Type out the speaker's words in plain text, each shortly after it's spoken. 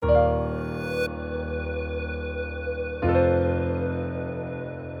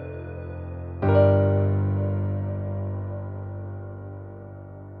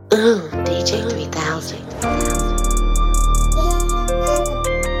Ooh, DJ 3000.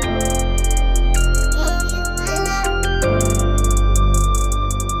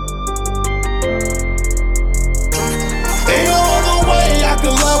 Ain't no other way I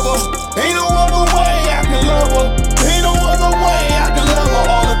can love her. Ain't no other way I can love her. Ain't no other way I can love her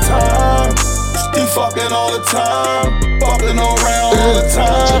all the time. She fucking all the time, fucking around all the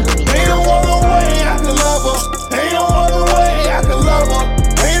time. Ain't no other way I can love her. Ain't no other way I can love her.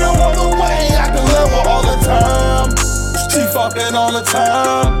 Ain't no other way I can love her all the time. She fucking all the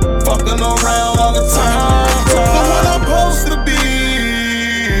time, fucking around all the time. The one I'm supposed to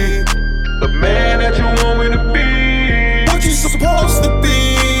be, the man that you want me to be. What you supposed to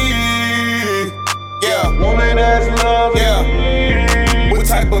be? Yeah, woman that's loving. Yeah. What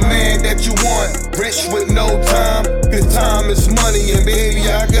type of man that you want? Rich with no time. Cause time is money, and baby,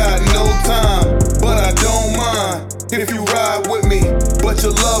 I got no time. But I don't mind if you ride with me, but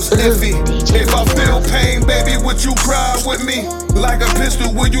your love's iffy. If I feel pain, baby, would you cry with me? Like a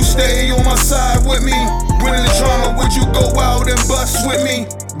pistol, would you stay on my side with me? When in the drama, would you go out and bust with me?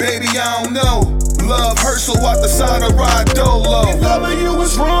 Baby, I don't know. Love hurts, so out the side I ride dolo. Loving you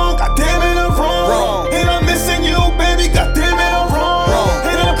is wrong, god damn it, I'm wrong. And I'm missing you, baby, god damn it, I'm wrong.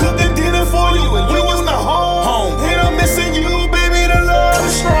 And I'm cooking dinner for you, and you was not home. And I'm missing you, baby, the love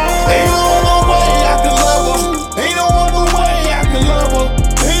is strong. Ain't no other way I can love her. Ain't no other way I can love her.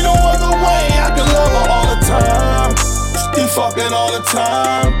 Ain't no other way I can love her all the time. She fucking all the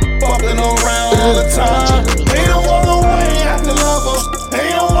time, fucking around all the time. Ain't no other way I can love her.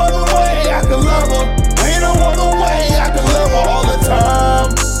 Ain't no other way I can love her. Ain't no other way I can love her all the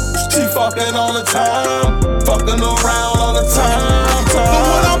time. She fucking all the time, fucking around all the time. The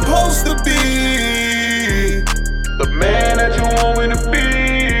one I'm supposed to be, the man that you want me to be.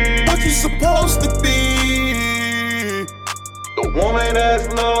 What you supposed to be, the woman that's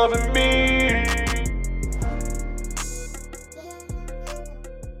loving me.